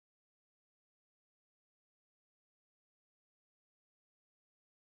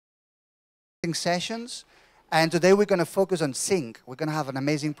interesting sessions. And today we're going to focus on sync. We're going to have an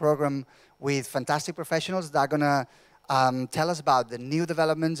amazing program with fantastic professionals that are going to tell us about the new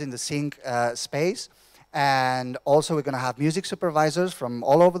developments in the sync space. And also we're going to have music supervisors from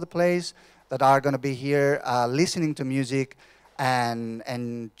all over the place that are going to be here listening to music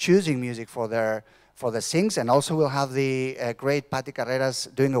and choosing music for the syncs. And also we'll have the great Patti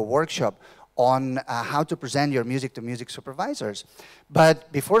Carreras doing a workshop on how to present your music to music supervisors. But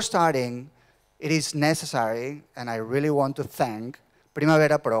before starting, it is necessary, and I really want to thank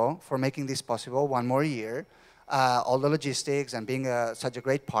Primavera Pro for making this possible one more year, all the logistics and being such a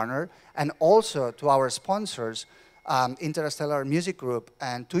great partner, and also to our sponsors, Interstellar Music Group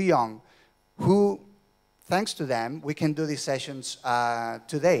and Too Young, who, thanks to them, we can do these sessions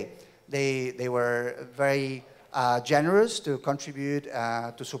today. They were very generous to contribute,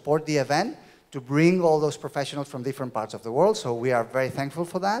 to support the event, to bring all those professionals from different parts of the world, so we are very thankful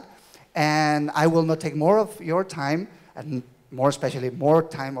for that. And I will not take more of your time, and more especially more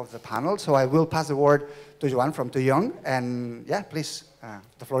time of the panel, so I will pass the word to Joan from Too Young, and yeah, please,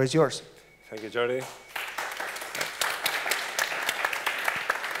 the floor is yours. Thank you, Jordi.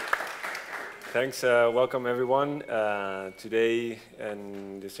 Thanks, welcome everyone. Today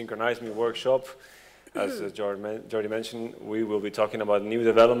in the Synchronise Me workshop, as Jordi mentioned, we will be talking about new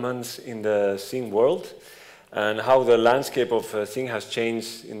developments in the sync world and how the landscape of sync has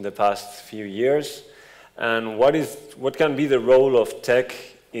changed in the past few years, and what can be the role of tech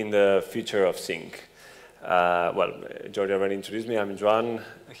in the future of sync. Well, Jordi already introduced me. I'm Joan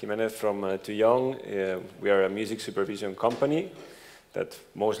Giménez from Too Young. We are a music supervision company that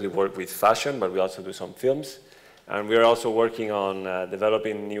mostly work with fashion, but we also do some films. And we are also working on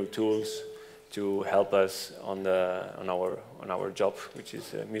developing new tools to help us on our job, which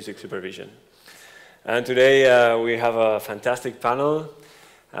is music supervision. And today we have a fantastic panel.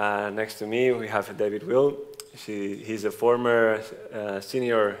 Next to me we have David Wille. He's a former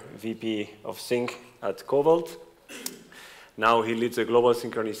senior VP of Sync at Cobalt. Now he leads a global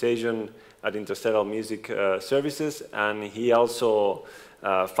synchronization at Interstellar Music Services, and he also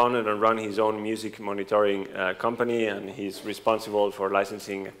founded and run his own music monitoring company, and he's responsible for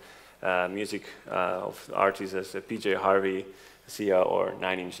licensing music of artists as PJ Harvey, Sia, or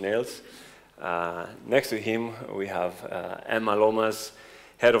Nine Inch Nails. Next to him we have Emma Lomas,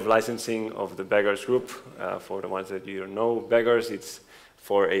 head of licensing of the Beggars group. For the ones that you don't know, Beggars, it's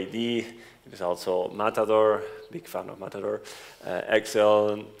for AD. It is also Matador, big fan of Matador,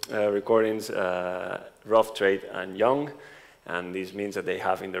 Excel Recordings, Rough Trade, and Young. And this means that they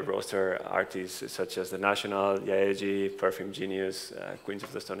have in their roster artists such as The National, Yaeji, Perfume Genius, Queens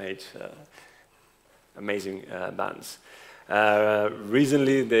of the Stone Age, amazing bands.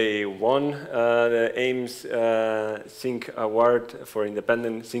 Recently they won the AIMS Sync Award for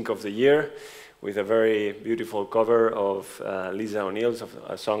Independent Sync of the Year with a very beautiful cover of Lisa O'Neill's of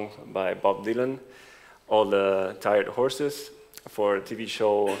a song by Bob Dylan, All the Tired Horses, for a TV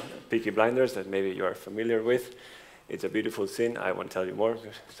show Peaky Blinders that maybe you are familiar with. It's a beautiful scene. I won't tell you more,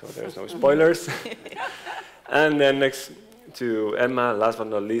 so there's no spoilers. And then next to Emma, last but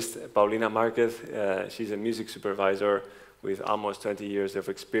not least, Paulina Márquez. She's a music supervisor with almost 20 years of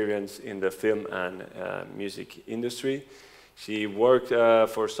experience in the film and music industry. She worked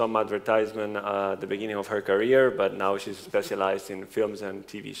for some advertisement at the beginning of her career, but now she's specialized in films and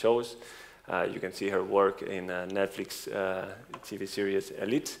TV shows. You can see her work in Netflix TV series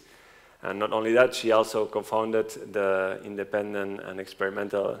Elite. And not only that, she also co-founded the independent and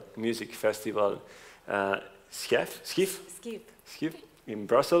experimental music festival Schif in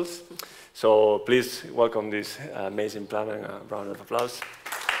Brussels. So please welcome this amazing panel, and a round of applause.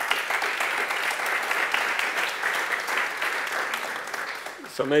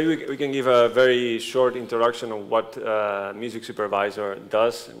 So maybe we can give a very short introduction of what music supervisor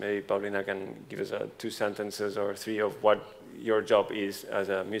does. Maybe Paulina can give us 2 sentences or 3 of what your job is as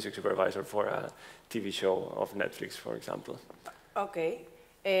a music supervisor for a TV show of Netflix, for example. Okay.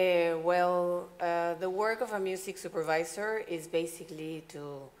 The work of a music supervisor is basically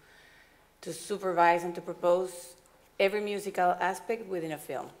to supervise and to propose every musical aspect within a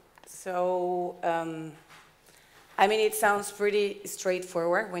film. So, I mean, it sounds pretty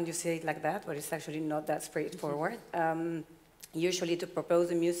straightforward when you say it like that, but it's actually not that straightforward. Usually to propose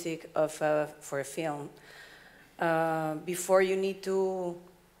the music for a film, before you need to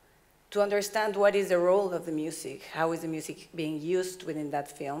understand what is the role of the music, how is the music being used within that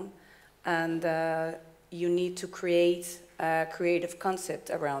film, and you need to create a creative concept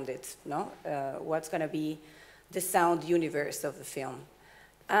around it, no? What's going to be the sound universe of the film.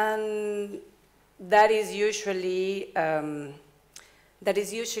 And that is usually that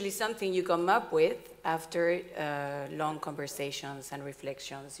is usually something you come up with after long conversations and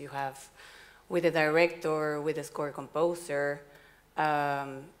reflections you have with the director, with the score composer,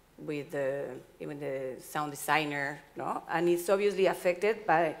 with even the sound designer, no? And it's obviously affected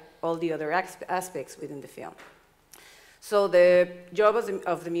by all the other aspects within the film. So the job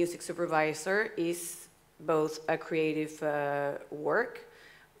of the music supervisor is both a creative work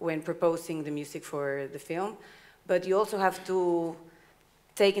when proposing the music for the film, but you also have to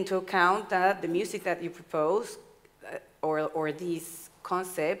take into account that the music that you propose or this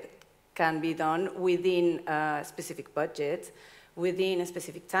concept can be done within a specific budget, within a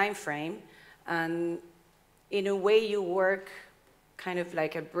specific time frame, and in a way you work kind of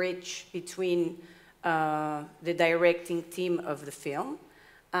like a bridge between the directing team of the film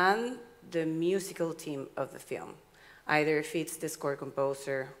and the musical team of the film. Either if it's the score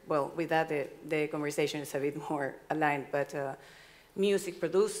composer, well, with that the conversation is a bit more aligned, but music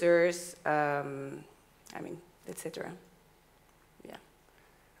producers, I mean, etc. Yeah.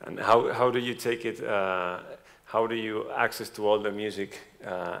 And how do you take it? How do you access to all the music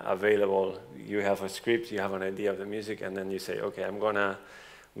available? You have a script, you have an idea of the music, and then you say, okay, I'm gonna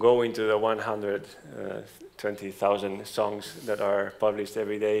go into the 120,000 songs that are published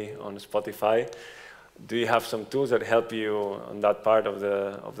every day on Spotify. Do you have some tools that help you on that part of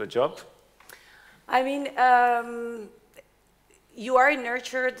the job? I mean, you are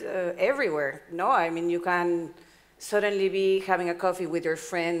nurtured everywhere, no? I mean, you can suddenly be having a coffee with your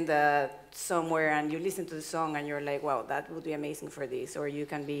friend somewhere and you listen to the song and you're like, wow, that would be amazing for this. Or you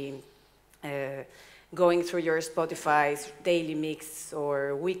can be going through your Spotify's daily mix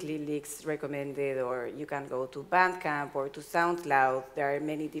or weekly mix recommended, or you can go to Bandcamp or to SoundCloud. There are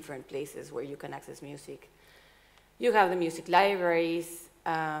many different places where you can access music. You have the music libraries.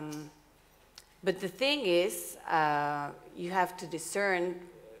 But the thing is, you have to discern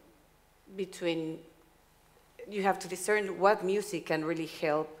what music can really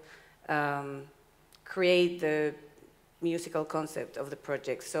help create the musical concept of the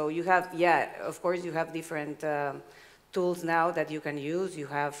project. So you have, yeah, of course you have different tools now that you can use. You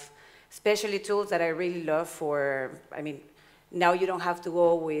have especially tools that I really love for, I mean, now you don't have to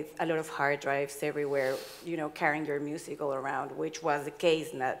go with a lot of hard drives everywhere, you know, carrying your music all around, which was the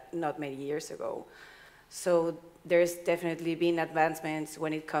case not many years ago. So there's definitely been advancements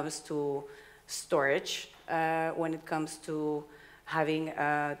when it comes to storage, when it comes to having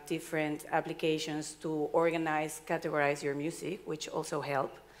different applications to organize, categorize your music, which also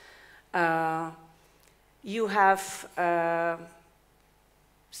help. You have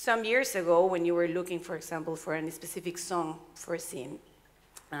some years ago, when you were looking, for example, for a specific song for a scene,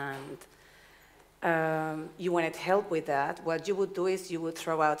 and you wanted help with that, what you would do is you would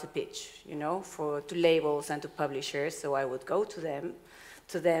throw out a pitch, you know, to labels and to publishers. So I would go to them,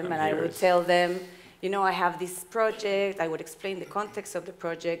 and I would tell them, you know, I have this project. I would explain the context of the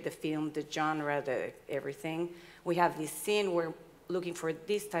project, the film, the genre, everything. We have this scene. We're looking for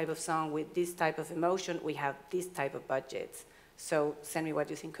this type of song with this type of emotion. We have this type of budget. So send me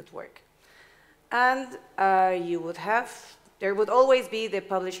what you think could work. And there would always be the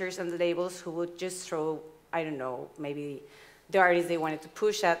publishers and the labels who would just throw, I don't know, maybe the artist they wanted to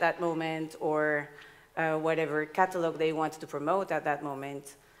push at that moment, or whatever catalog they wanted to promote at that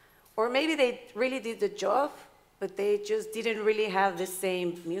moment. Or maybe they really did the job, but they just didn't really have the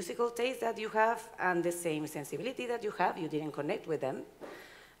same musical taste that you have and the same sensibility that you have. You didn't connect with them.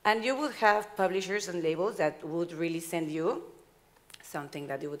 And you would have publishers and labels that would really send you something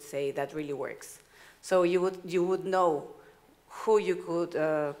that you would say that really works. So you would know who you could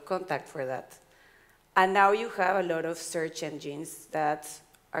contact for that. And now you have a lot of search engines that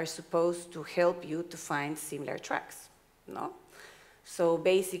are supposed to help you to find similar tracks, no? So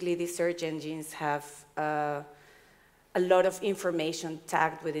basically, these search engines have a lot of information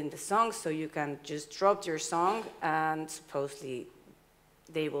tagged within the song, so you can just drop your song, and supposedly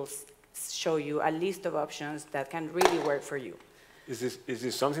they will show you a list of options that can really work for you. Is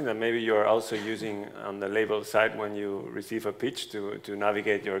this something that maybe you're also using on the label side when you receive a pitch to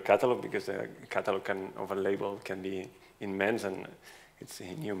navigate your catalog? Because the catalog of a label can be immense, and it's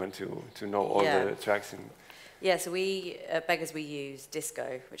inhuman to know all the tracks. Yeah, so at Beggars we use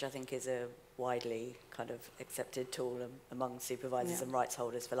Disco, which I think is a widely kind of accepted tool among supervisors and rights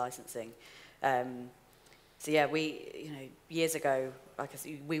holders for licensing. So yeah, years ago,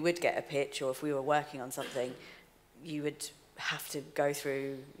 we would get a pitch, or if we were working on something, you would have to go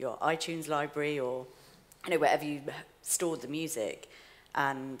through your iTunes library or wherever you stored the music,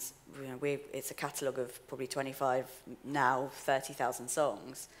 and it's a catalogue of probably 25, now 30,000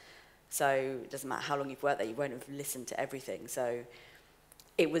 songs. So it doesn't matter how long you've worked there, you won't have listened to everything. So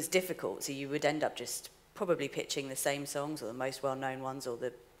it was difficult. So you would end up just probably pitching the same songs or the most well-known ones or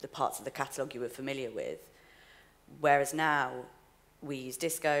the parts of the catalogue you were familiar with. Whereas now we use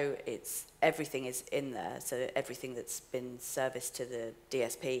disco, everything is in there. So everything that's been serviced to the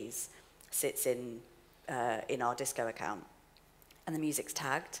DSPs sits in our disco account, and the music's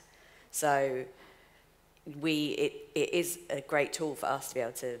tagged. So it is a great tool for us to be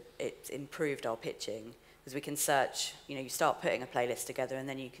able to, it's improved our pitching, because we can search, you start putting a playlist together and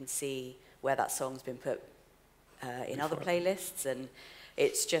then you can see where that song's been put in other playlists, and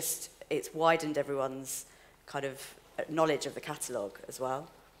it's widened everyone's kind of knowledge of the catalogue as well.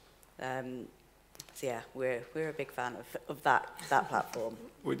 So yeah, we're a big fan of that platform.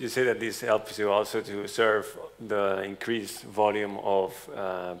 Would you say that this helps you also to serve the increased volume of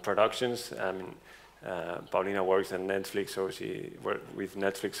productions? I mean, Paulina works on Netflix, so she worked with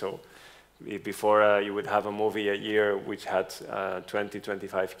Netflix. So before you would have a movie a year which had 20,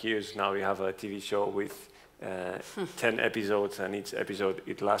 25 cues. Now you have a TV show with 10 episodes, and each episode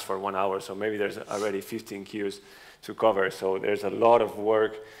it lasts for 1 hour. So maybe there's already 15 cues to cover. So there's a lot of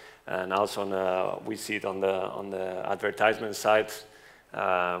work. And also we see it on the advertisement side.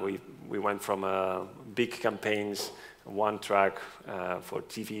 We went from big campaigns, one track for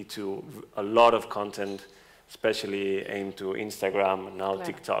TV, to a lot of content, especially aimed to Instagram, now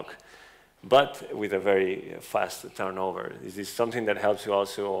TikTok, but with a very fast turnover. Is this something that helps you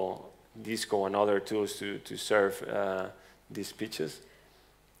also, Disco and other tools, to serve these pitches?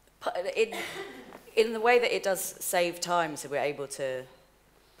 In the way that it does save time, so we're able to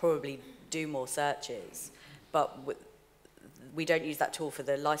probably do more searches, but we don't use that tool for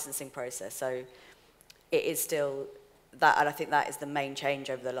the licensing process. So it is still that, and I think that is the main change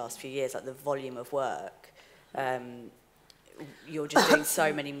over the last few years, like the volume of work. You're just doing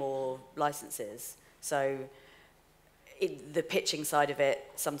so many more licenses. So the pitching side of it,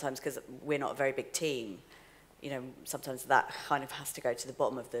 sometimes because we're not a very big team, sometimes that kind of has to go to the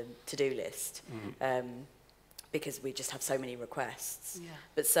bottom of the to-do list. Because we just have so many requests. Yeah.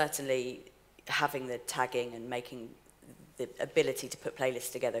 But certainly having the tagging and making the ability to put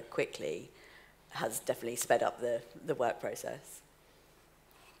playlists together quickly has definitely sped up the work process.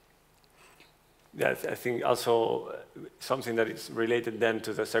 Yeah, I think also something that is related then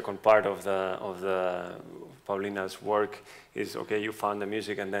to the second part of the Paulina's work is, okay, you found the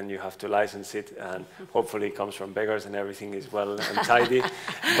music and then you have to license it, and hopefully it comes from Beggars and everything is well and tidy,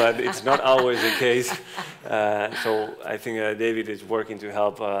 but it's not always the case. So I think David is working to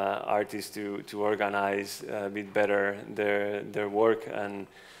help artists to organize a bit better their work. And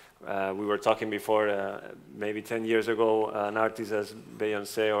we were talking before, maybe 10 years ago, an artist as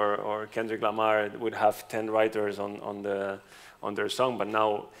Beyoncé or Kendrick Lamar would have 10 writers on their song, but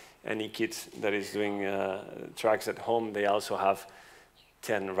now any kid that is doing tracks at home, they also have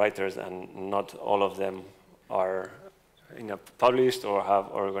 10 writers, and not all of them are published or have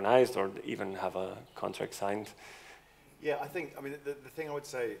organized or even have a contract signed. Yeah, I mean, the thing I would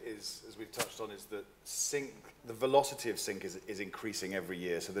say is, as we've touched on, is that the velocity of sync is increasing every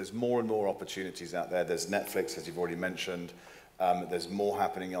year. So there's more and more opportunities out there. There's Netflix, as you've already mentioned. There's more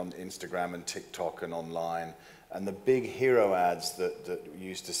happening on Instagram and TikTok and online. And the big hero ads that we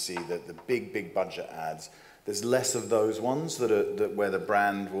used to see, the big budget ads, there's less of those ones where the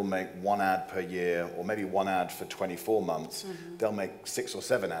brand will make one ad per year, or maybe one ad for 24 months. Mm-hmm. They'll make 6 or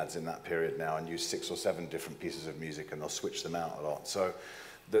 7 ads in that period now and use 6 or 7 different pieces of music, and they'll switch them out a lot. So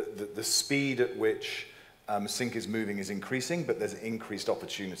the speed at which sync is moving is increasing, but there's increased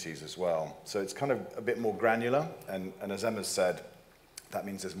opportunities as well. So it's kind of a bit more granular, and as Emma's said, that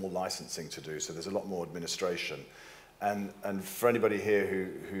means there's more licensing to do, so there's a lot more administration. And for anybody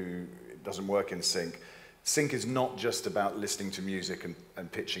here who doesn't work in sync is not just about listening to music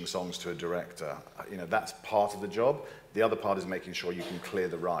and pitching songs to a director. That's part of the job. The other part is making sure you can clear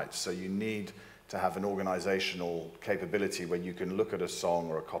the rights. So you need to have an organizational capability where you can look at a song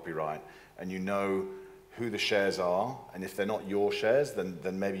or a copyright and you know who the shares are, and if they're not your shares,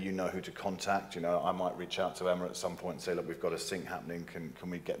 then maybe you know who to contact. I might reach out to Emma at some point and say, look, we've got a sync happening, can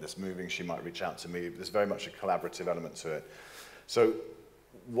we get this moving? She might reach out to me. There's very much a collaborative element to it. So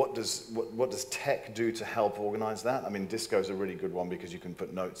what does tech do to help organize that? I mean, Disco is a really good one because you can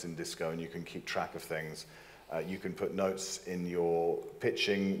put notes in Disco and you can keep track of things. You can put notes in your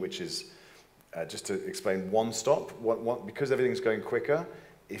pitching, which is, just to explain, one stop. Because everything's going quicker,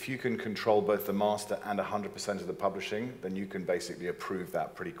 if you can control both the master and 100% of the publishing, then you can basically approve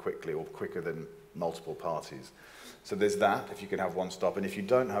that pretty quickly, or quicker than multiple parties. So there's that, if you can have one stop. And if you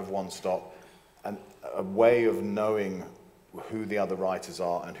don't have one stop, a way of knowing who the other writers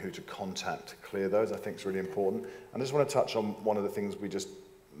are and who to contact to clear those, I think is really important. And I just want to touch on one of the things we just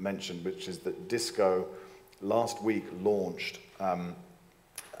mentioned, which is that Disco last week launched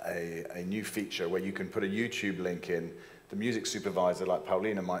a new feature where you can put a YouTube link in. The music supervisor, like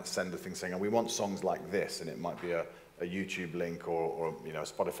Paulina, might send the thing saying, we want songs like this, and it might be a YouTube link or you know, a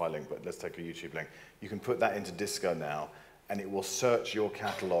Spotify link, but let's take a YouTube link. You can put that into Disco now, and it will search your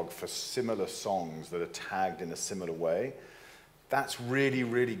catalog for similar songs that are tagged in a similar way. That's really,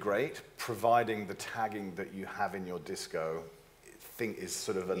 really great, providing the tagging that you have in your Disco is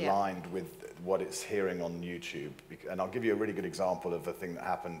sort of aligned with what it's hearing on YouTube. And I'll give you a really good example of a thing that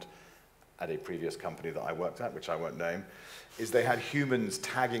happened at a previous company that I worked at, which I won't name, is they had humans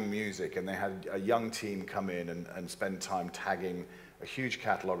tagging music, and they had a young team come in and spend time tagging a huge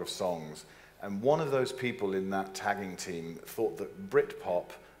catalogue of songs. And one of those people in that tagging team thought that Britpop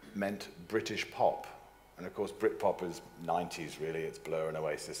meant British pop. And of course, Britpop is 90s, really. It's Blur and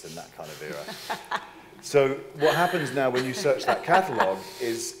Oasis and that kind of era. So what happens now when you search that catalogue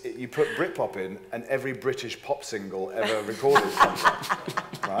is you put Britpop in, and every British pop single ever recorded comes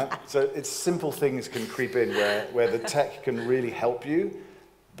up, right? So it's simple things can creep in where the tech can really help you,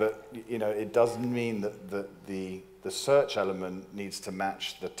 but you know, it doesn't mean that the search element needs to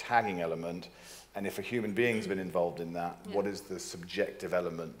match the tagging element. And if a human being's been involved in that, what is the subjective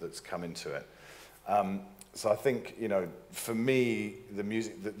element that's come into it? So I think, you know, for me,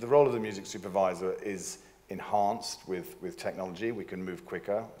 the role of the music supervisor is enhanced with technology. We can move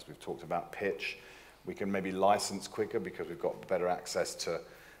quicker, as we've talked about pitch. We can maybe license quicker because we've got better access to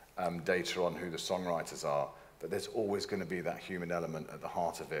data on who the songwriters are. But there's always going to be that human element at the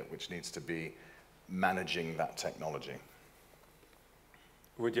heart of it, which needs to be managing that technology.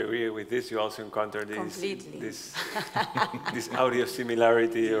 Would you agree with this? You also encounter Completely. this audio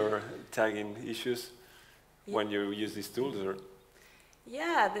similarity or tagging issues when you use these tools? Or?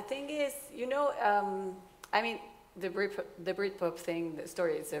 Yeah, the thing is, you know, I mean, the Britpop thing, the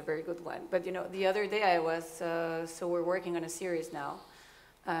story is a very good one. But, you know, the other day I was, so we're working on a series now,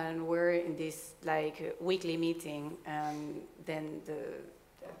 and we're in this, like, weekly meeting, and then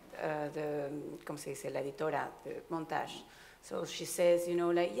 ¿cómo se dice? La editora, the montage. So she says, you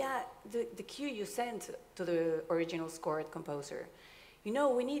know, like, yeah, the cue you sent to the original score composer, you know,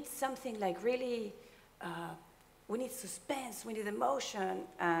 we need something like really, we need suspense, we need emotion.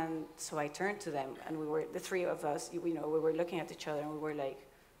 And so I turned to them, and we were, the three of us, you know, we were looking at each other, and we were like,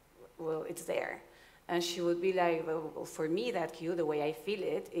 well, it's there. And she would be like, well, for me, that cue, the way I feel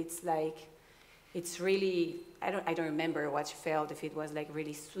it, it's like, it's really, I don't remember what she felt, if it was like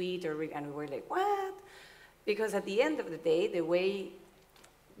really sweet or, and we were like, what? Because at the end of the day, the way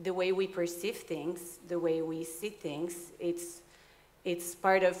we perceive things, the way we see things, it's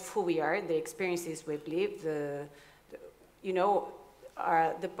part of who we are, the experiences we've lived, you know,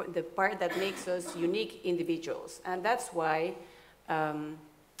 the part that makes us unique individuals. And that's why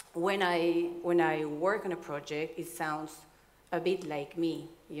when I work on a project, it sounds a bit like me,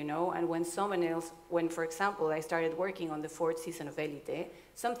 you know? And when someone else, for example, I started working on the 4th season of Elite,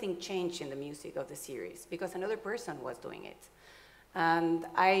 something changed in the music of the series because another person was doing it. And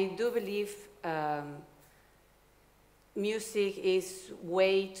I do believe music is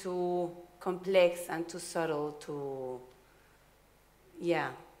way too complex and too subtle to,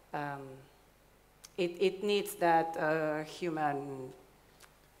 it needs that human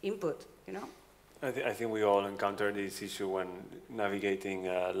input, you know? I think we all encounter this issue when navigating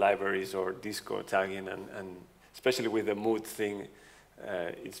libraries or disco tagging, and especially with the mood thing,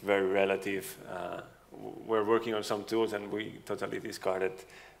 it's very relative. We're working on some tools, and we totally discarded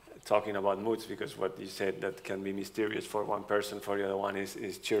talking about moods because what you said that can be mysterious for one person, for the other one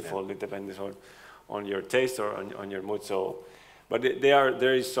is cheerful. Yeah. It depends on your taste or on your mood. So, but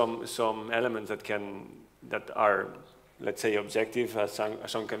there is some elements that are, let's say, objective. A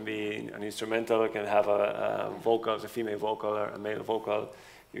song can be an instrumental, it can have a vocal, a female vocal or a male vocal.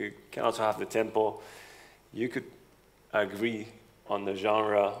 You can also have the tempo. You could agree on the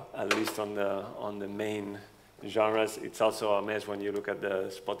genre, at least on the main genres. It's also a mess when you look at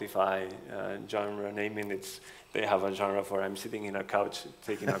the Spotify genre naming. They have a genre for I'm sitting in a couch,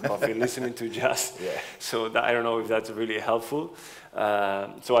 taking a coffee, listening to jazz. Yeah. So I don't know if that's really helpful.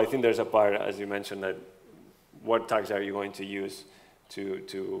 So I think there's a part, as you mentioned, that what tags are you going to use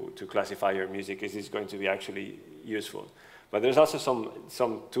to classify your music? Is this going to be actually useful? But there's also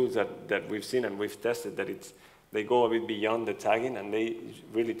some tools that we've seen and we've tested that they go a bit beyond the tagging, and they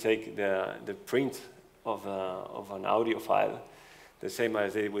really take the print of an audio file, the same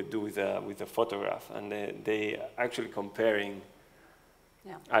as they would do with a photograph, and they actually comparing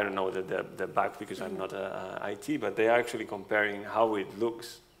Yeah. I don't know the back because I'm not IT, but they are actually comparing how it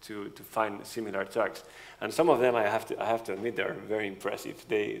looks to find similar tracks. And some of them, I have to admit, they're very impressive.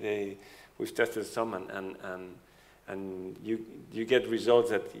 We've tested some, and you get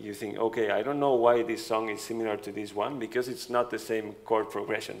results that you think, okay, I don't know why this song is similar to this one, because it's not the same chord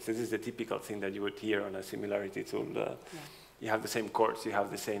progressions. This is the typical thing that you would hear on a similarity tool. You have the same chords, you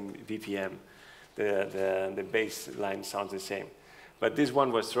have the same BPM, the bass line sounds the same. But this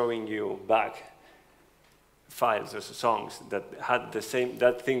one was throwing you back files or songs that had the same,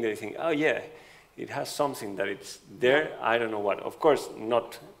 that thing that you think, oh yeah, it has something that it's there, I don't know what. Of course,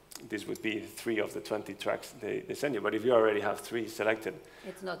 not, this would be 3 of the 20 tracks they send you, but if you already have 3 selected,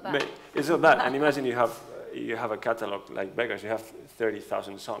 it's not bad. It's not bad. And imagine you have a catalog like Beggars, you have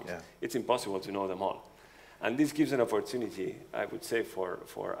 30,000 songs. Yeah. It's impossible to know them all. And this gives an opportunity, I would say,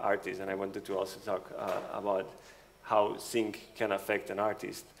 for artists, and I wanted to also talk about how sync can affect an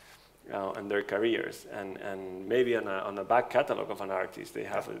artist and their careers. And maybe on a back catalog of an artist, they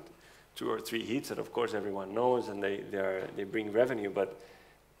have 2 or 3 hits that, of course, everyone knows, and they bring revenue, but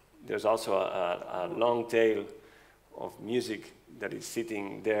there's also a long tail of music that is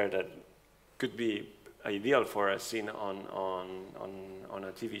sitting there that could be ideal for a scene on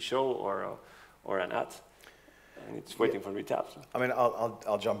a TV show or an ad. And it's waiting for retaps. I mean,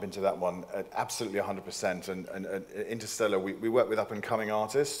 I'll jump into that one. Absolutely 100%. And Interstellar, we work with up-and-coming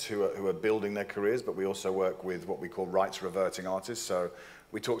artists who are building their careers, but we also work with what we call rights-reverting artists. So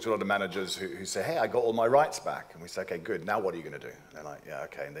we talk to a lot of managers who say, hey, I got all my rights back. And we say, okay, good. Now what are you going to do? And they're like, yeah,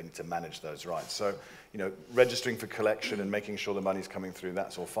 okay. And they need to manage those rights. So, you know, registering for collection and making sure the money's coming through,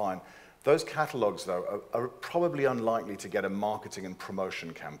 that's all fine. Those catalogues, though, are probably unlikely to get a marketing and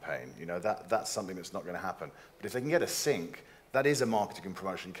promotion campaign. You know, that's something that's not going to happen. But if they can get a sync, that is a marketing and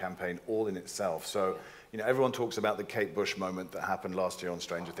promotion campaign all in itself. So, you know, everyone talks about the Kate Bush moment that happened last year on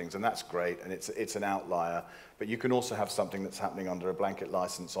Stranger Things, and that's great, and it's an outlier. But you can also have something that's happening under a blanket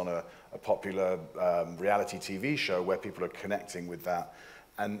license on a popular reality TV show where people are connecting with that.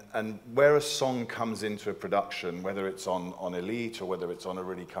 And where a song comes into a production, whether it's on Elite or whether it's on a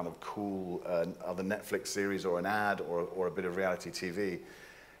really kind of cool other Netflix series or an ad or a bit of reality TV,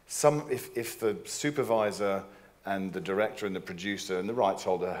 if the supervisor and the director and the producer and the rights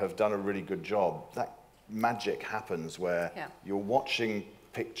holder have done a really good job, that magic happens where you're watching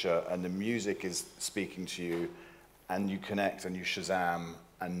picture and the music is speaking to you and you connect and you Shazam,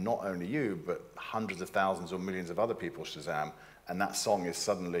 and not only you, but hundreds of thousands or millions of other people Shazam. And that song is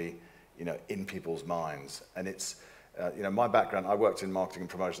suddenly, you know, in people's minds. And it's, you know, my background, I worked in marketing and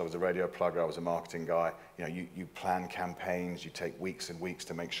promotion. I was a radio plugger. I was a marketing guy. You know, you plan campaigns. You take weeks and weeks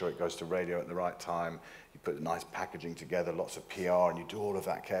to make sure it goes to radio at the right time. You put nice packaging together, lots of PR, and you do all of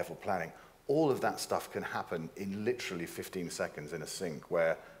that careful planning. All of that stuff can happen in literally 15 seconds in a sync,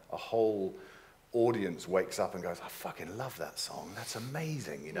 where a whole audience wakes up and goes, I fucking love that song, that's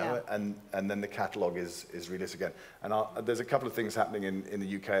amazing, you know, and then the catalogue is released again. And there's a couple of things happening in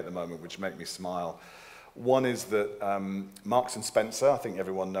the UK at the moment which make me smile. One is that Marks & Spencer, I think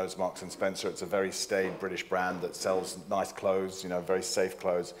everyone knows Marks & Spencer, it's a very staid British brand that sells nice clothes, you know, very safe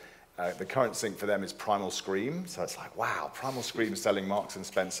clothes. The current sync for them is Primal Scream, so it's like, wow, Primal Scream selling Marks &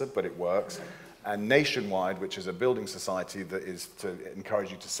 Spencer, but it works. And Nationwide, which is a building society that is to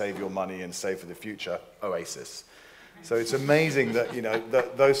encourage you to save your money and save for the future, Oasis. So it's amazing that, you know,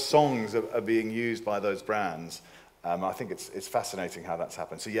 those songs are being used by those brands. I think it's fascinating how that's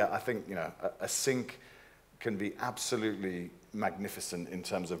happened. So yeah, I think, you know, a sync can be absolutely magnificent in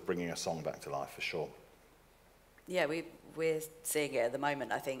terms of bringing a song back to life, for sure. Yeah, we're seeing it at the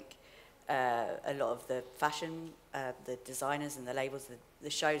moment. I think a lot of the fashion, the designers and the labels, the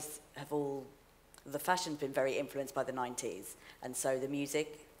shows have all, the fashion's been very influenced by the 90s, and so the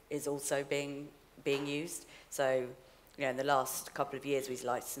music is also being used. So, you know, in the last couple of years, we've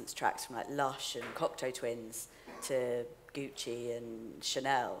licensed tracks from like Lush and Cocteau Twins to Gucci and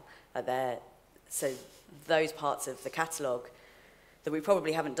Chanel. So those parts of the catalogue that we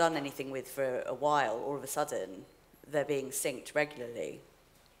probably haven't done anything with for a while, all of a sudden, they're being synced regularly.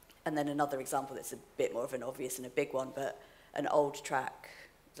 And then another example that's a bit more of an obvious and a big one, but an old track,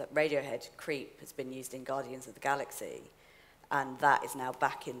 like Radiohead, Creep, has been used in Guardians of the Galaxy, and that is now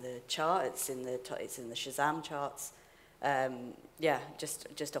back in the chart. It's in the Shazam charts. Yeah,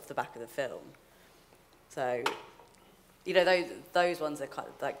 just off the back of the film. So, you know, those ones are kind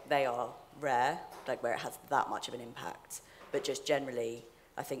of like, they are rare, like where it has that much of an impact. But just generally,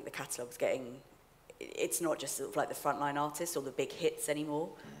 I think the catalogue's getting, it's not just sort of like the frontline artists or the big hits anymore.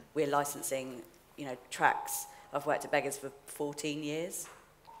 We're licensing, you know, tracks. I've worked at Beggars for 14 years.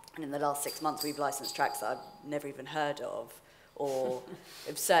 And in the last 6 months, we've licensed tracks that I've never even heard of, or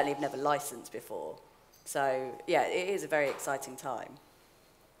certainly have never licensed before. So yeah, it is a very exciting time.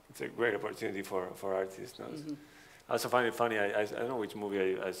 It's a great opportunity for artists. No? I also find it funny. I don't know which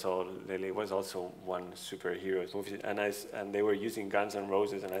movie I saw lately. It was also one superhero movie, and they were using Guns N'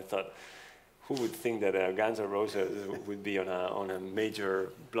 Roses, and I thought, who would think that Guns N' Roses would be on a major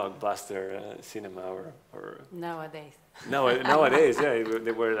blockbuster cinema or Nowadays. Nowadays, yeah,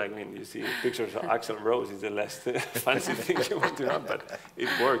 they were like, I mean, you see pictures of Axl Rose is the less fancy thing you want to have, but it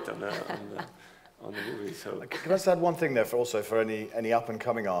worked on the movie. So can I just add one thing there for any up and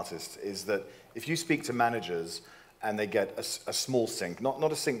coming artists, is that if you speak to managers and they get a small sync,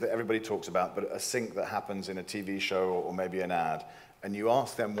 not a sync that everybody talks about, but a sync that happens in a TV show or maybe an ad, and you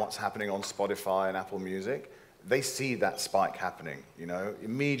ask them what's happening on Spotify and Apple Music, they see that spike happening, you know,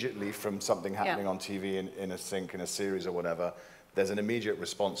 immediately from something happening on TV in a sync, in a series or whatever. There's an immediate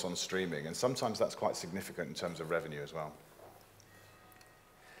response on streaming, and sometimes that's quite significant in terms of revenue as well.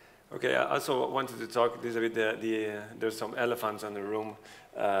 Okay, I also wanted to talk this a bit. There's some elephants in the room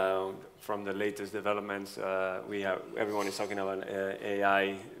from the latest developments. Everyone is talking about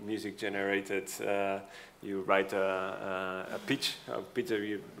AI, music generated. You write a pitch that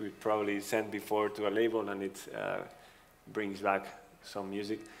you would probably send before to a label, and it brings back some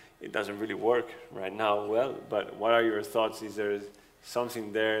music. It doesn't really work right now well, but what are your thoughts? Is there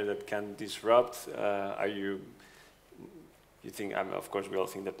something there that can disrupt? You think, I mean, of course, we all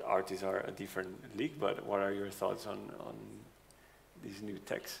think that artists are a different league, but what are your thoughts on these new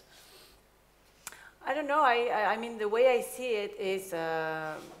techs? I don't know. I mean, the way I see it is,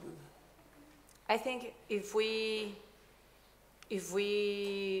 I think if we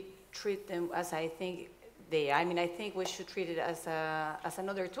treat them as I think they, I mean, I think we should treat it as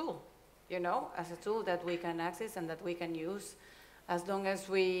another tool, you know, as a tool that we can access and that we can use, as long as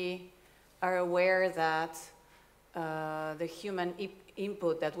we are aware that the human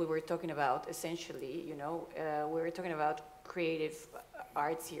input that we were talking about, essentially, you know, we were talking about creative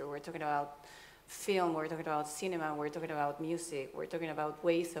arts here, we're talking about film, we're talking about cinema, we're talking about music, we're talking about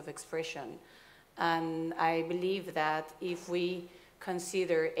ways of expression. And I believe that if we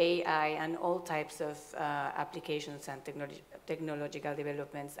consider AI and all types of applications and technological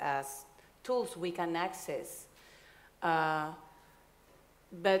developments as tools we can access,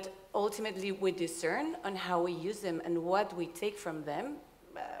 but ultimately we discern on how we use them and what we take from them.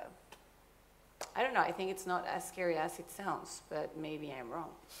 I don't know, I think it's not as scary as it sounds, but maybe I'm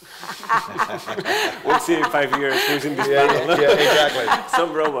wrong. We'll see in 5 years who's in this panel. Yeah, exactly.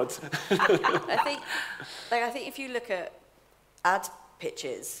 Some robots. I think if you look at ad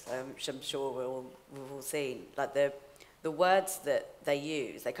pitches, which I'm sure we've all seen, like the words that they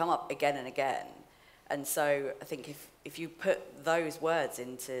use, they come up again and again. And so I think if you put those words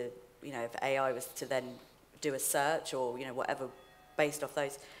into, you know, if AI was to then do a search or, you know, whatever based off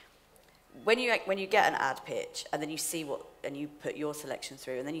those, when you get an ad pitch and then you see what, and you put your selection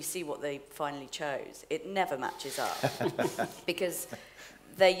through and then you see what they finally chose, it never matches up because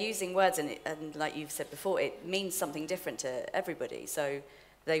they're using words and like you've said before, it means something different to everybody. So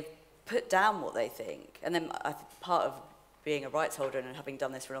they put down what they think, and then part of being a rights holder and having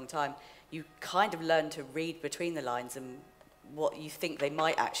done this for a long time, you kind of learn to read between the lines and what you think they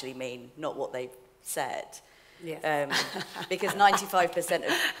might actually mean, not what they've said. Yes. Because 95%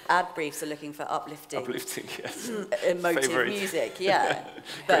 of ad briefs are looking for uplifting Yes. emotive Favorite. music, yeah.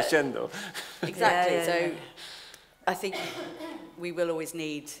 Crescendo. Exactly. Yeah. So I think we will always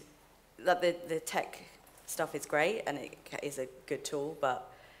need that. The tech stuff is great and it is a good tool,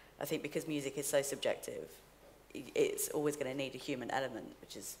 but I think because music is so subjective, it's always going to need a human element,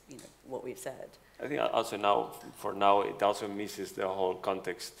 which is, you know, what we've said. I think also now, it also misses the whole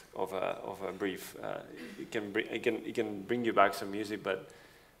context of a brief. It can bring you back some music, but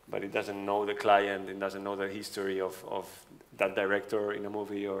it doesn't know the client, it doesn't know the history of that director in a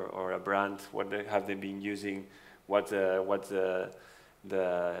movie or a brand. What have they been using? What's the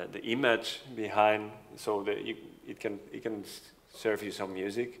image behind? So it can serve you some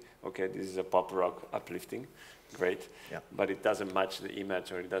music. Okay, this is a pop rock uplifting, great. Yeah. But it doesn't match the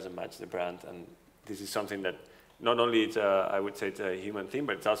image or it doesn't match the brand. And this is something that not only I would say it's a human thing,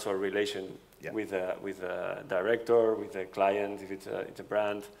 but it's also a relation with a director, with a client, if it's a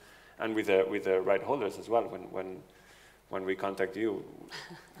brand, and with the right holders as well. When we contact you,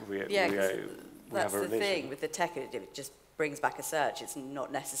 we have a relation. That's the thing with the tech. It just brings back a search. It's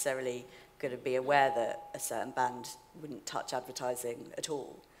not necessarily going to be aware that a certain band wouldn't touch advertising at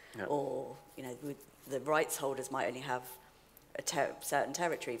all, or you know, with the rights holders might only have a certain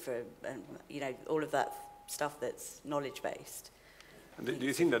territory for, you know, all of that stuff that's knowledge based. Do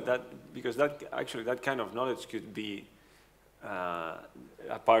you think that because that kind of knowledge could be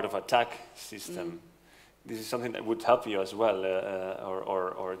a part of a tag system. This is something that would help you as well,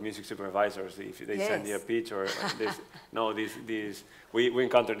 or music supervisors, if they send you a pitch or this. No, we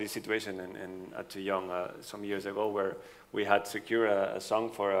encountered this situation at Too Young some years ago where we had secure a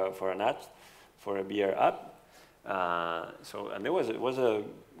song for an ad, for a beer app. And it was a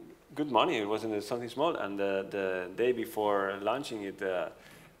good money. It wasn't something small. And the day before launching it,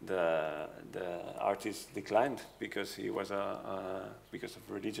 the artist declined because he was because of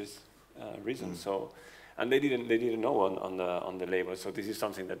religious reasons. So. And they didn't know on the label. So this is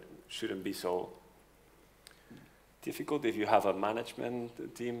something that shouldn't be so difficult if you have a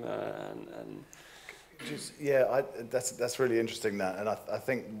management team and that's really interesting. That, and I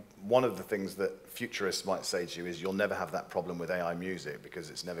think one of the things that futurists might say to you is you'll never have that problem with AI music because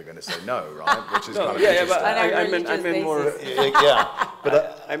it's never going to say no, right? Which is kind of interesting. But I meant more.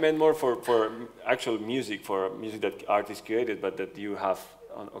 I meant more for actual music, for music that artists created, but that you have.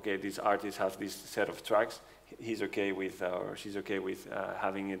 Okay, these artists have this set of tracks. He's okay with, or she's okay with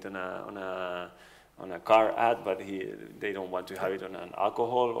having it on a car ad, but they don't want to have it on an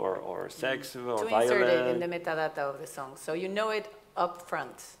alcohol or sex or violence. To insert it in the metadata of the song, so you know it up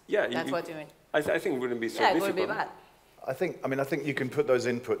front. Yeah, that's what you mean. I think it wouldn't be so difficult. Yeah, it wouldn't be bad. I think you can put those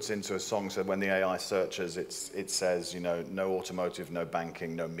inputs into a song, so when the AI searches, it says, no automotive, no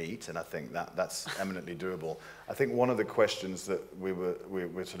banking, no meat, and I think that's eminently doable. I think one of the questions that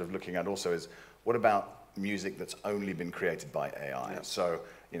we're sort of looking at also is, what about music that's only been created by AI? Yeah. So,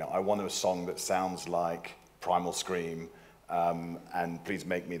 I want a song that sounds like Primal Scream, and please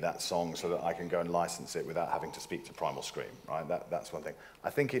make me that song so that I can go and license it without having to speak to Primal Scream, right? That's one thing. I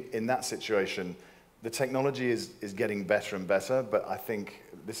think in that situation, the technology is getting better and better, but I think,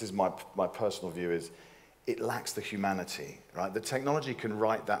 this is my personal view, is it lacks the humanity, right? The technology can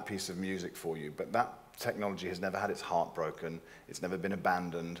write that piece of music for you, but that technology has never had its heart broken, it's never been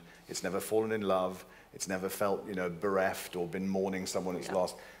abandoned, it's never fallen in love, it's never felt, bereft or been mourning someone it's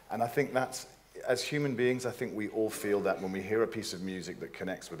lost. And I think that's, as human beings, I think we all feel that when we hear a piece of music that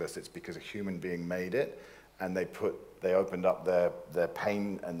connects with us, it's because a human being made it, and they opened up their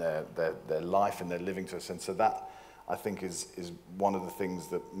pain and their life and their living to us. And so that, I think, is one of the things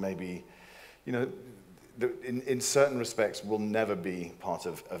that maybe, in certain respects will never be part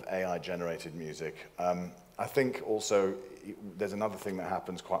of AI-generated music. I think also there's another thing that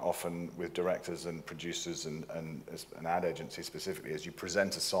happens quite often with directors and producers and an ad agency specifically, is you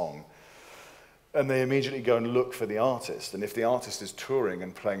present a song and they immediately go and look for the artist. And if the artist is touring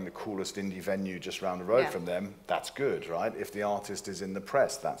and playing the coolest indie venue just round the road from them, that's good, right? If the artist is in the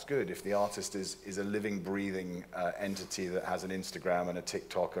press, that's good. If the artist is a living, breathing entity that has an Instagram and a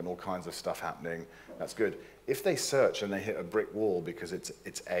TikTok and all kinds of stuff happening, that's good. If they search and they hit a brick wall because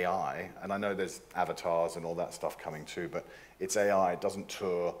it's AI, and I know there's avatars and all that stuff coming too, but it's AI, it doesn't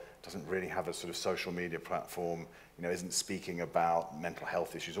tour, doesn't really have a sort of social media platform, isn't speaking about mental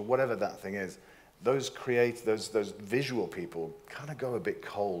health issues or whatever that thing is, those visual people kind of go a bit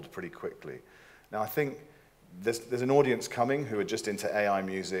cold pretty quickly. Now I think there's an audience coming who are just into AI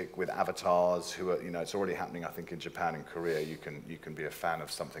music with avatars who are, it's already happening I think in Japan and Korea. You can be a fan of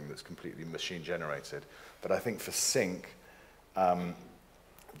something that's completely machine generated. But I think for sync,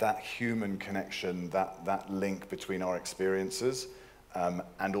 that human connection, that link between our experiences,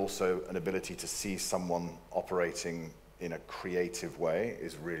 and also an ability to see someone operating in a creative way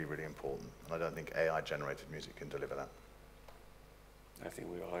is really, really important. And I don't think AI-generated music can deliver that. I think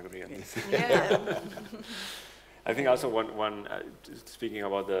we all agree on this. Yeah. I think also speaking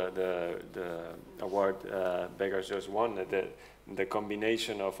about the award Beggars just won, the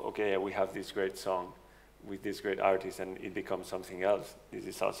combination of, okay, we have this great song with this great artist and it becomes something else. This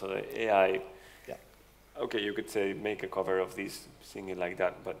is also the AI. Yeah. Okay, you could say make a cover of this, sing it like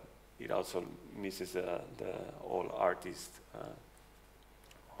that, but it also misses the whole artist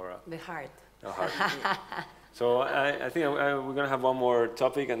or the heart. The heart. So I think we're going to have one more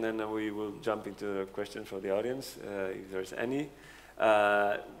topic, and then we will jump into questions from the audience, if there's any.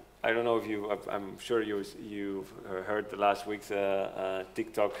 I don't know if I'm sure you've heard the last week's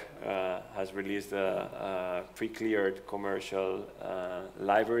TikTok has released a pre-cleared commercial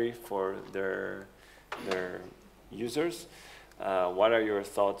library for their users. What are your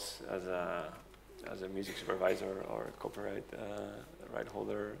thoughts as a music supervisor or a copyright right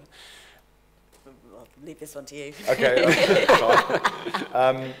holder? I'll leave this one to you. Okay.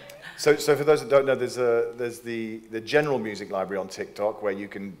 So for those that don't know, there's the general music library on TikTok where you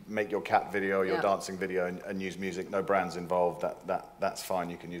can make your cat video, your dancing video, and use music. No brands involved. That's fine.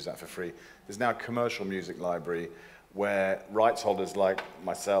 You can use that for free. There's now a commercial music library where rights holders like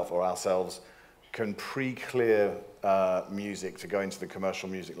myself or ourselves can pre-clear music to go into the commercial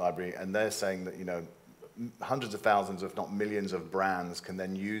music library, and they're saying that, you know, hundreds of thousands, if not millions of brands can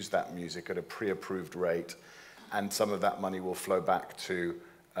then use that music at a pre-approved rate, and some of that money will flow back to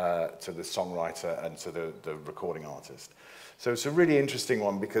the songwriter and to the recording artist. So it's a really interesting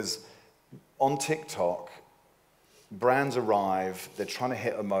one, because on TikTok, brands arrive, they're trying to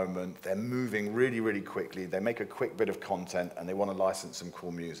hit a moment, they're moving really, really quickly, they make a quick bit of content, and they want to license some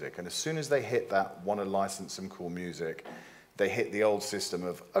cool music. And as soon as they hit that, want to license some cool music, they hit the old system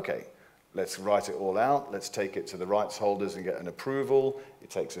of, okay, let's write it all out, let's take it to the rights holders and get an approval. It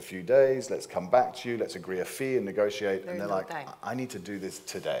takes a few days, let's come back to you, let's agree a fee and negotiate. And they're like, I need to do this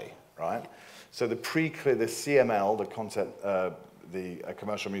today, right? So the pre-clear, the CML, the content, the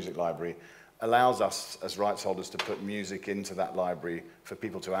commercial music library, allows us as rights holders to put music into that library for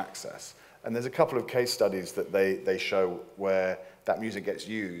people to access. And there's a couple of case studies that they show where that music gets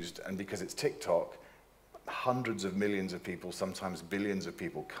used, and because it's TikTok, hundreds of millions of people, sometimes billions of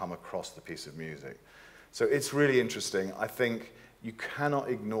people, come across the piece of music. So it's really interesting. I think you cannot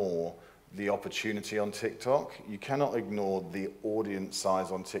ignore the opportunity on TikTok. You cannot ignore the audience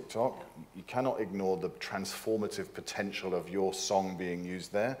size on TikTok. You cannot ignore the transformative potential of your song being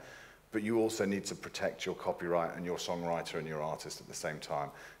used there. But you also need to protect your copyright and your songwriter and your artist at the same time.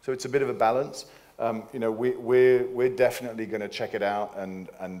 So it's a bit of a balance. You know, we're definitely going to check it out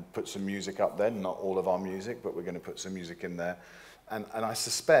and put some music up there. Not all of our music, but we're going to put some music in there. And I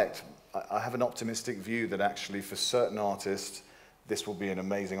suspect, I have an optimistic view that actually for certain artists, this will be an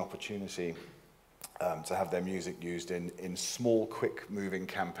amazing opportunity to have their music used in small, quick-moving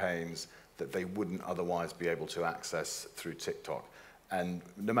campaigns that they wouldn't otherwise be able to access through TikTok. And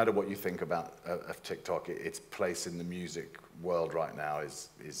no matter what you think about of TikTok, its place in the music world right now is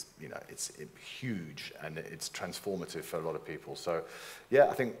you know, it's huge, and it's transformative for a lot of people. So, yeah,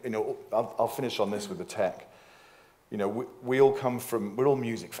 I think, you know, I'll finish on this with the tech. You know, we all come from, we're all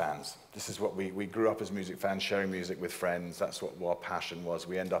music fans. This is what we grew up as music fans, sharing music with friends. That's what our passion was.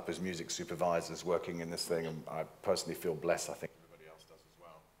 We end up as music supervisors working in this thing, and I personally feel blessed. I think everybody else does as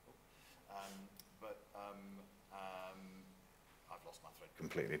well. I've lost my thread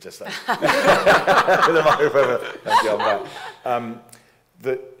completely. Just that. The microphone. Thank you, I'm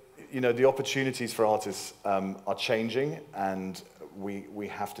back. You know, the opportunities for artists are changing, and we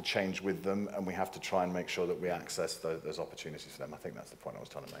have to change with them, and we have to try and make sure that we access those opportunities for them. I think that's the point I was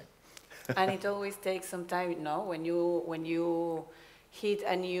trying to make. And it always takes some time, you know, when you hit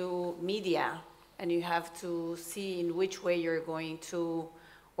a new media and you have to see in which way you're going to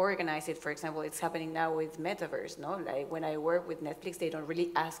organize it. For example, it's happening now with Metaverse, no? Like when I work with Netflix, they don't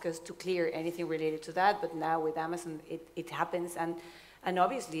really ask us to clear anything related to that, but now with Amazon, it happens. And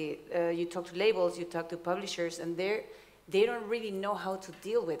obviously, you talk to labels, you talk to publishers, and they don't really know how to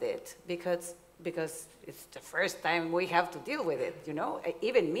deal with it because it's the first time we have to deal with it, you know?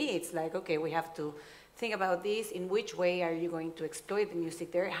 Even me, it's like, okay, we have to think about this. In which way are you going to exploit the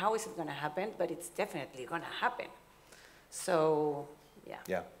music there? How is it going to happen? But it's definitely going to happen. So, yeah.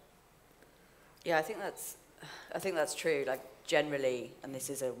 Yeah. Yeah, I think that's true. Like generally, and this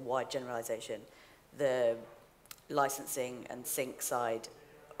is a wide generalization, the licensing and sync side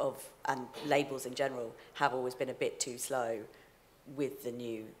and labels in general have always been a bit too slow with the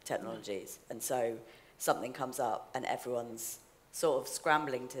new technologies. And so something comes up and everyone's sort of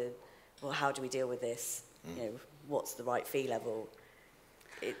scrambling to, well, how do we deal with this? You know, what's the right fee level?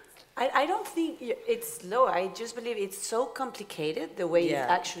 I don't think it's slow. I just believe it's so complicated the way it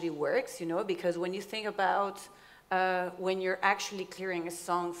actually works, you know, because when you think about when you're actually clearing a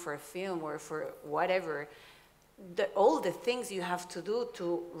song for a film or for whatever, all the things you have to do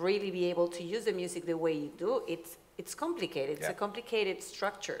to really be able to use the music the way you do, it's complicated. It's a complicated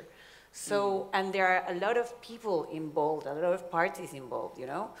structure. So, and there are a lot of people involved, a lot of parties involved, you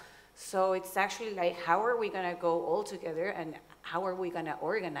know? So it's actually like, how are we going to go all together, and how are we going to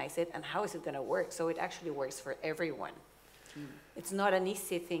organize it, and how is it going to work? So it actually works for everyone. It's not an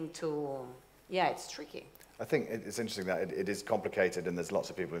easy thing to, it's tricky. I think it's interesting that it is complicated and there's lots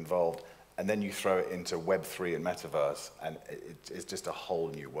of people involved. And then you throw it into Web3 and Metaverse, and it's just a whole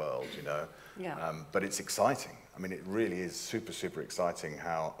new world, you know? Yeah. But it's exciting. I mean, it really is super, super exciting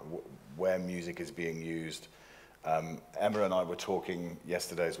where music is being used. Emma and I were talking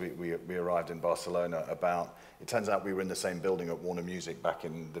yesterday as we arrived in Barcelona about, it turns out we were in the same building at Warner Music back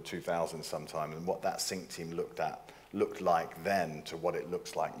in the 2000s sometime, and what that sync team looked like then to what it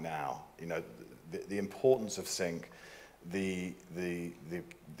looks like now. You know, the importance of sync, the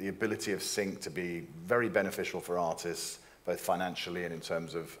ability of sync to be very beneficial for artists, both financially and in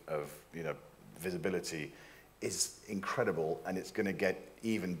terms of you know, visibility, is incredible, and it's going to get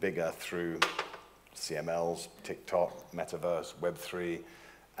even bigger through CMLs, TikTok, Metaverse, Web3,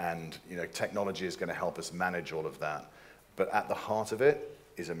 and technology is going to help us manage all of that. But at the heart of it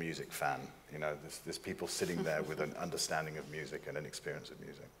is a music fan. There's people sitting there with an understanding of music and an experience of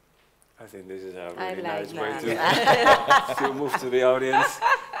music. I think this is a I really like nice way that. to move to the audience.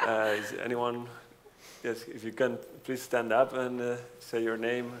 Is anyone? Yes, if you can, please stand up and say your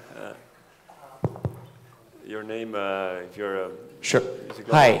name. If you're a Sure.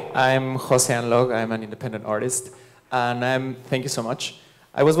 Hi, I'm Jose Anlog. I'm an independent artist, and thank you so much.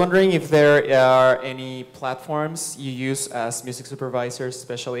 I was wondering if there are any platforms you use as music supervisors,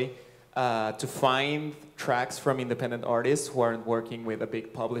 especially, to find tracks from independent artists who aren't working with a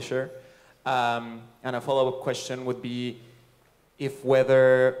big publisher. And a follow-up question would be if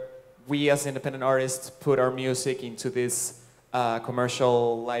whether we as independent artists put our music into these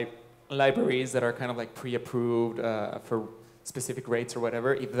commercial libraries that are kind of like pre-approved for specific rates or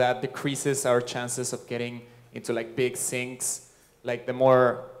whatever, if that decreases our chances of getting into like big syncs, like the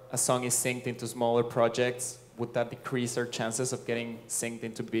more a song is synced into smaller projects, would that decrease our chances of getting synced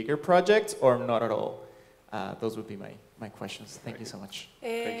into bigger projects or not at all? Those would be my questions. Thank you so much.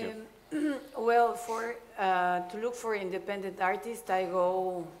 Thank you. Well, to look for independent artists, I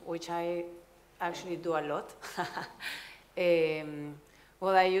go, which I actually do a lot.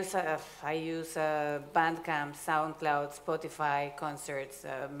 Well, I use Bandcamp, SoundCloud, Spotify, concerts,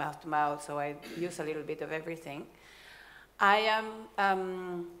 mouth to mouth, so I use a little bit of everything. I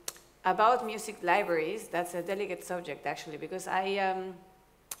am, about music libraries, that's a delicate subject actually, because I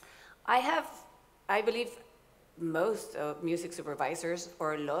believe most music supervisors,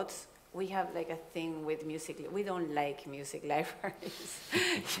 or lots, we have like a thing with music. We don't like music libraries,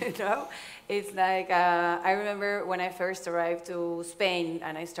 It's like, I remember when I first arrived to Spain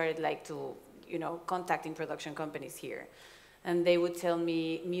and I started like to, contacting production companies here. And they would tell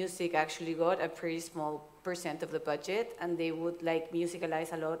me music actually got a pretty small % of the budget, and they would like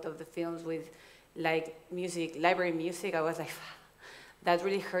musicalize a lot of the films with like library music. I was like, that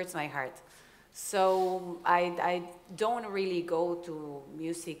really hurts my heart. So I don't really go to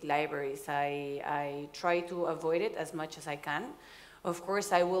music libraries. I try to avoid it as much as I can. Of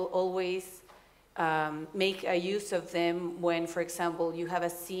course, I will always make a use of them when, for example, you have a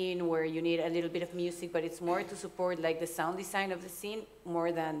scene where you need a little bit of music, but it's more to support like the sound design of the scene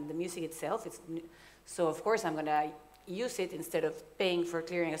more than the music itself. So of course I'm gonna use it instead of paying for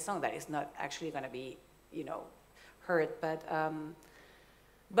clearing a song that is not actually gonna be, heard.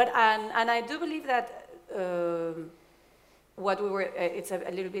 But I do believe that what we were, it's a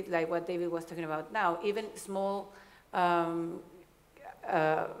little bit like what David was talking about now. Even small,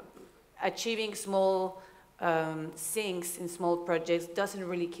 achieving small syncs in small projects doesn't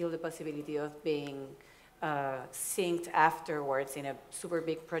really kill the possibility of being synced afterwards in a super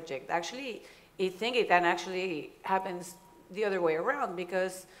big project. Actually, I think it can actually happens the other way around,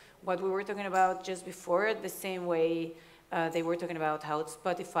 because what we were talking about just before, the same way they were talking about how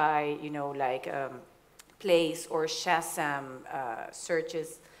Spotify, plays or Shazam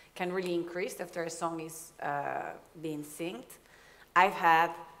searches can really increase after a song is being synced. I've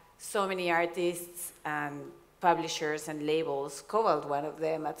had so many artists and publishers and labels, Cobalt one of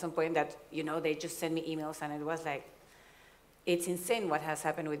them, at some point that, they just send me emails and it was like, it's insane what has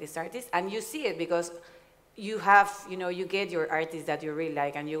happened with this artist. And you see it because you have, you get your artists that you really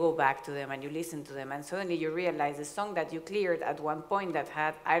like and you go back to them and you listen to them and suddenly you realize the song that you cleared at one point that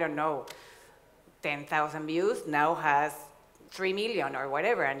had, I don't know, 10,000 views now has 3 million or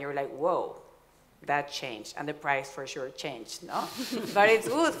whatever, and you're like, whoa, that changed, and the price for sure changed, no? But it's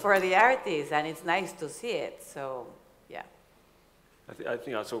good for the artist and it's nice to see it, so yeah. I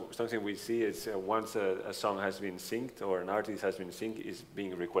think also something we see is once a song has been synced or an artist has been synced, is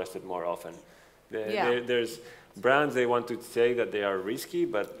being requested more often. There's brands, they want to say that they are risky,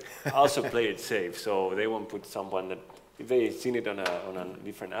 but also play it safe. So they won't put someone that, if they've seen it on a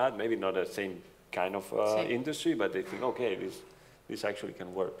different ad, maybe not the same kind of industry, but they think, okay, this actually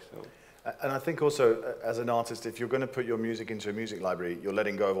can work. So. And I think also, as an artist, if you're going to put your music into a music library, you're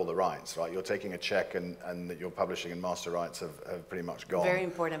letting go of all the rights, right? You're taking a check and that your publishing and master rights have pretty much gone. Very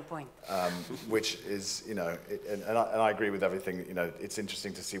important point. Which is, and I agree with everything. It's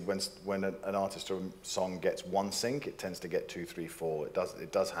interesting to see when an artist or a song gets one sync, it tends to get 2, 3, 4.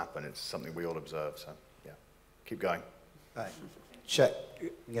 It does happen. It's something we all observe. So yeah, keep going. All right. Check.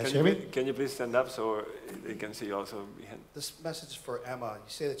 You guys hear me? Can you please stand up so they can see you also behind? This message is for Emma. You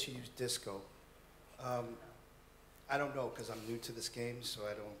say that you use disco. I don't know because I'm new to this game, so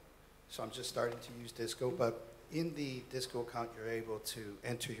I'm just starting to use disco. But in the disco account, you're able to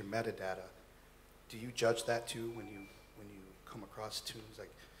enter your metadata. Do you judge that too when you come across tunes?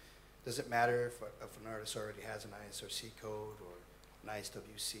 Like, does it matter if an artist already has an ISRC code or an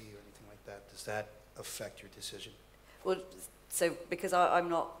ISWC or anything like that? Does that affect your decision? Well, so because I'm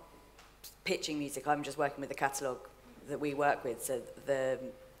not pitching music, I'm just working with the catalogue that we work with. So the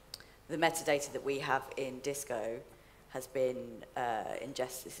metadata that we have in Disco has been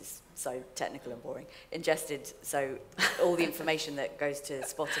ingested. This is so technical and boring. Ingested, so all the information that goes to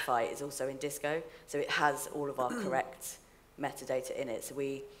Spotify is also in Disco. So it has all of our correct metadata in it. So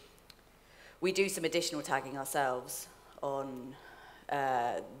we do some additional tagging ourselves on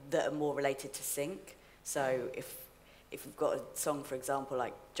that are more related to sync. So if we've got a song, for example,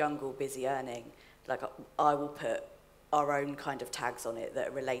 like Jungle Busy Earning, like I will put our own kind of tags on it that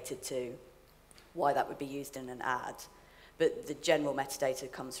are related to why that would be used in an ad. But the general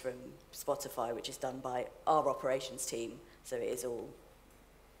metadata comes from Spotify, which is done by our operations team. So it is all,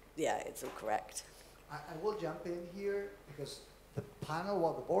 yeah, it's all correct. I will jump in here because the panel,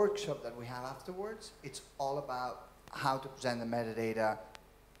 well, the workshop that we have afterwards, it's all about how to present the metadata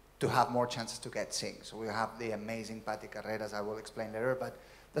to have more chances to get sync. So we have the amazing Patti Carreras, I will explain later, but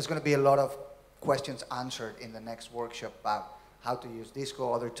there's going to be a lot of questions answered in the next workshop about how to use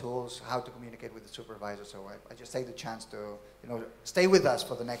Disco, other tools, how to communicate with the supervisor. So I just take the chance to, you know, stay with us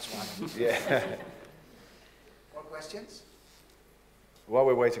for the next one. Yeah. More questions? While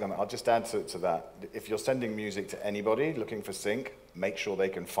we're waiting on that, I'll just add to that. If you're sending music to anybody looking for sync, make sure they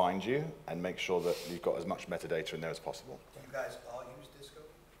can find you and make sure that you've got as much metadata in there as possible. Do you guys all use Disco?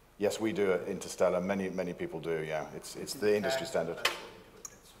 Yes, we do at Interstellar. Many people do, yeah. It's the industry standard. That's what you do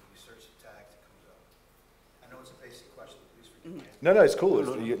with it. So when you search the tags, it comes up. I know it's a basic question, please forgive me. No, it's cool.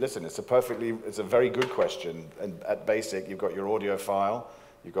 Listen, it's a very good question. And at basic, you've got your audio file,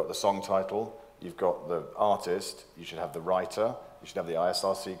 you've got the song title, you've got the artist, you should have the writer, you should have the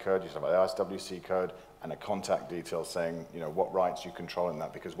ISRC code, you should have the ISWC code, and a contact detail saying, you know, what rights you control in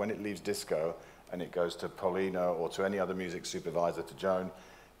that. Because when it leaves Disco and it goes to Paulina or to any other music supervisor, to Joan,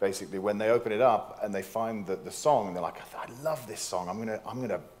 basically when they open it up and they find the song, and they're like, I love this song,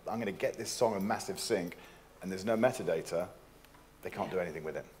 I'm gonna get this song a massive sync, and there's no metadata, they can't do anything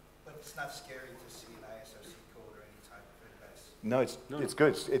with it. But it's not scary to see an ISRC code or any type of advice. No, it's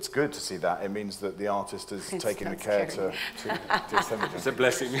good. It's good to see that. It means that the artist has taken the care to do something. It's a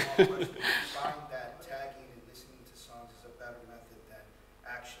blessing. Do you find that tagging and listening to songs is a better method than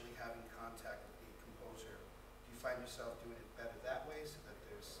actually having contact with the composer? Do you find yourself doing it better that way so that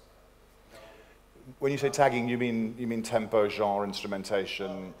there's When you say tagging, you mean tempo, genre,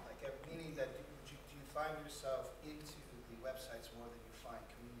 instrumentation? meaning that do you find yourself into the websites more than you find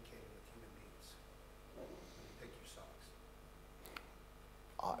communicating with human beings when you pick your songs?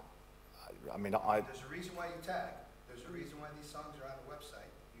 There's a reason why you tag. There's a reason why these songs are on the website.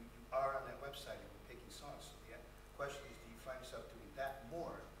 You are on that website and you're picking songs. So the question is, do you find yourself doing that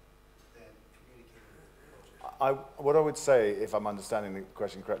more than communicating with the composer? What I would say, if I'm understanding the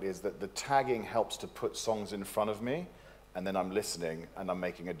question correctly, is that the tagging helps to put songs in front of me, and then I'm listening and I'm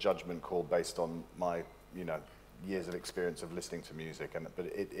making a judgment call based on my, you know, years of experience of listening to music. But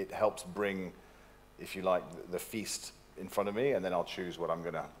it helps bring, if you like, the feast in front of me, and then I'll choose what I'm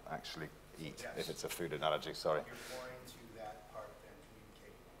going to actually eat, Yes. if it's a food analogy, sorry. You're more into that part than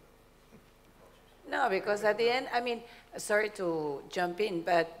communicating with the composers. No, because at the end, I mean, sorry to jump in,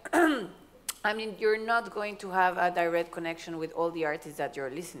 but I mean, you're not going to have a direct connection with all the artists that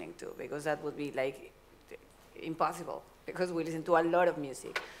you're listening to, because that would be like impossible, because we listen to a lot of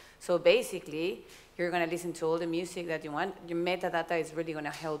music. So basically, you're going to listen to all the music that you want. Your metadata is really going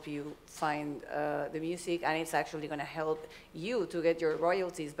to help you find the music, and it's actually going to help you to get your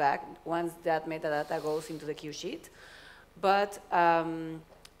royalties back once that metadata goes into the queue sheet. But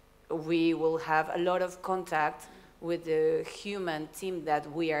we will have a lot of contact with the human team that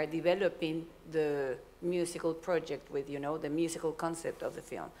we are developing the musical project with, you know, the musical concept of the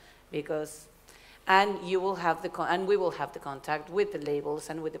film, because, and you will have and we will have the contact with the labels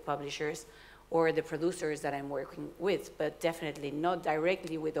and with the publishers or the producers that I'm working with, but definitely not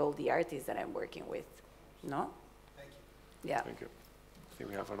directly with all the artists that I'm working with. No? Thank you. Yeah. Thank you. I think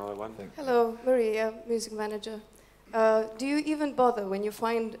we have another one. Hello, Maria, music manager. Do you even bother when you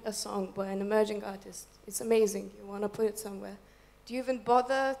find a song by an emerging artist? It's amazing, you want to put it somewhere. Do you even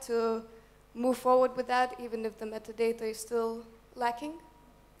bother to move forward with that, even if the metadata is still lacking?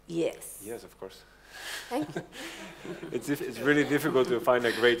 Yes. Yes, of course. Thank you. It's really difficult to find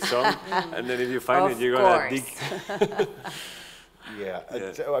a great song, and then if you find Of it, you're gonna course. dig. Yeah,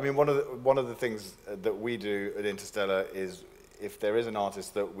 Yeah. I mean, one of the things that we do at Interstellar is, if there is an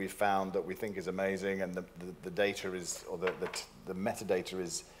artist that we found that we think is amazing, and the data is, or the metadata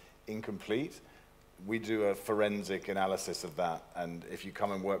is incomplete, we do a forensic analysis of that, and if you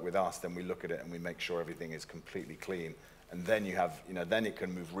come and work with us, then we look at it and we make sure everything is completely clean, and then you have, then it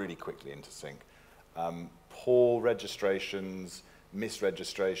can move really quickly into sync. Poor registrations,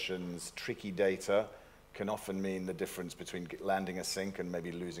 misregistrations, tricky data can often mean the difference between landing a sync and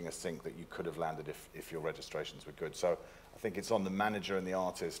maybe losing a sync that you could have landed if your registrations were good. So I think it's on the manager and the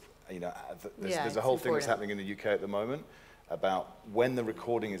artist. There's a whole thing that's happening in the UK at the moment about when the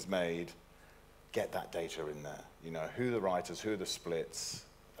recording is made, get that data in there. Who are the writers, who are the splits,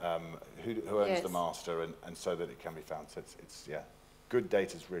 who owns the master, and so that it can be found. So it's good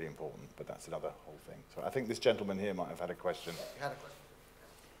data is really important, but that's another whole thing. So I think this gentleman here might have had a question. You had a question.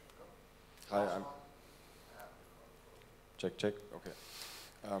 Hi, I'm... Check. Okay.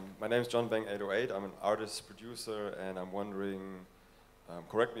 My name is John Bang 808. I'm an artist producer, and I'm wondering,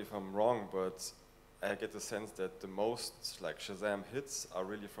 correct me if I'm wrong, but I get the sense that the most like Shazam hits are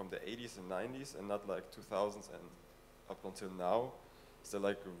really from the 80s and 90s, and not like 2000s and up until now. Is there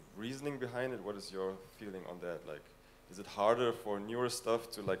like a reasoning behind it? What is your feeling on that? Like, is it harder for newer stuff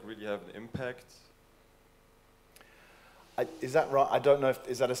to like really have an impact? Is that right? I don't know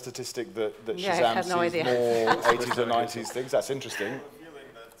is that a statistic that Yeah, Shazam no sees idea. more 80s or 90s things? That's interesting. I have a feeling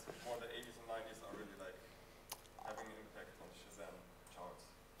that more the 80s and 90s are really like having an impact on Shazam charts.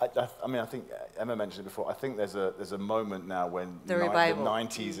 I think Emma mentioned it before. I think there's a moment now when The the revival.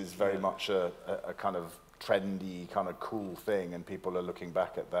 90s is very much a kind of trendy, kind of cool thing, and people are looking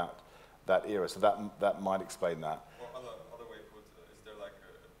back at that era. So that might explain that. Or other way put, is there like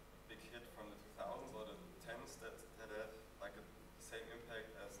a big hit from the 2000s or the 10s that had like a same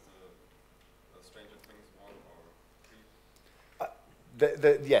impact as the Stranger Things 1 or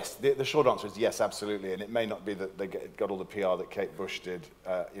 3? Yes, the short answer is yes, absolutely, and it may not be that they got all the PR that Kate Bush did.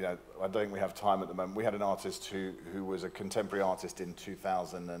 I don't think we have time at the moment. We had an artist who was a contemporary artist in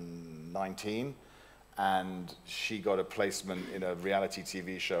 2019, and she got a placement in a reality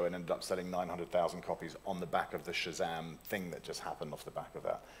TV show and ended up selling 900,000 copies on the back of the Shazam thing that just happened off the back of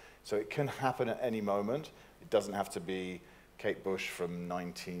that. So it can happen at any moment. It doesn't have to be Kate Bush from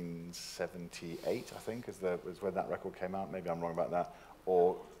 1978, I think, is when that record came out. Maybe I'm wrong about that.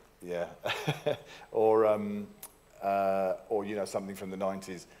 Or, yeah, or something from the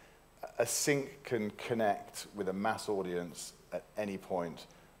 90s. A sync can connect with a mass audience at any point.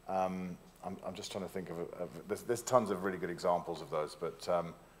 I'm just trying to think of there's tons of really good examples of those, but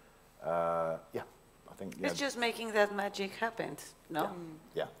yeah, I think It's just making that magic happen, no?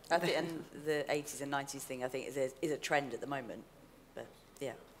 Yeah. I think, and the 80s and 90s thing, I think, is a trend at the moment. But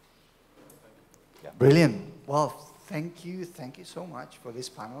yeah. Brilliant. Well, thank you so much for this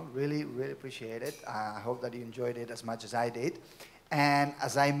panel. Really, really appreciate it. I hope that you enjoyed it as much as I did. And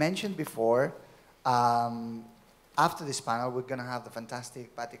as I mentioned before, after this panel, we're going to have the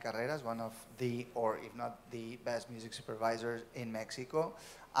fantastic Patti Carreras, one of the, or if not the best music supervisors in Mexico.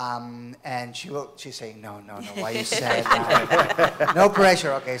 And she's saying, no, why you said that? No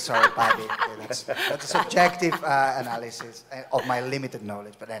pressure. Okay, sorry, Patti. Okay, that's a subjective analysis of my limited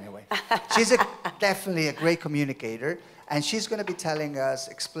knowledge, but anyway. She's definitely a great communicator, and she's going to be telling us,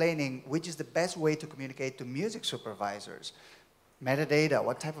 explaining which is the best way to communicate to music supervisors. Metadata,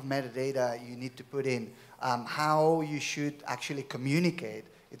 what type of metadata you need to put in, how you should actually communicate.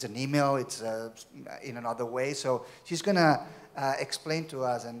 It's an email, it's in another way. So she's going to explain to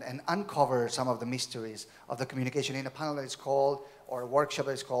us and uncover some of the mysteries of the communication in a panel that is called, or a workshop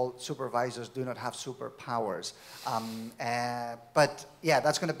that is called Supervisors Do Not Have Superpowers. But yeah,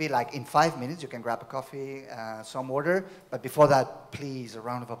 that's going to be like in 5 minutes. You can grab a coffee, some water. But before that, please, a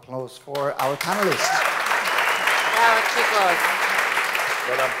round of applause for our panelists. Bravo, chicos.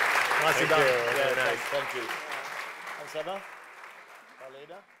 Well done. Nicely done. Thank you. Yeah, thank you. Thanks, Emma.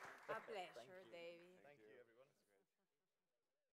 Paulina.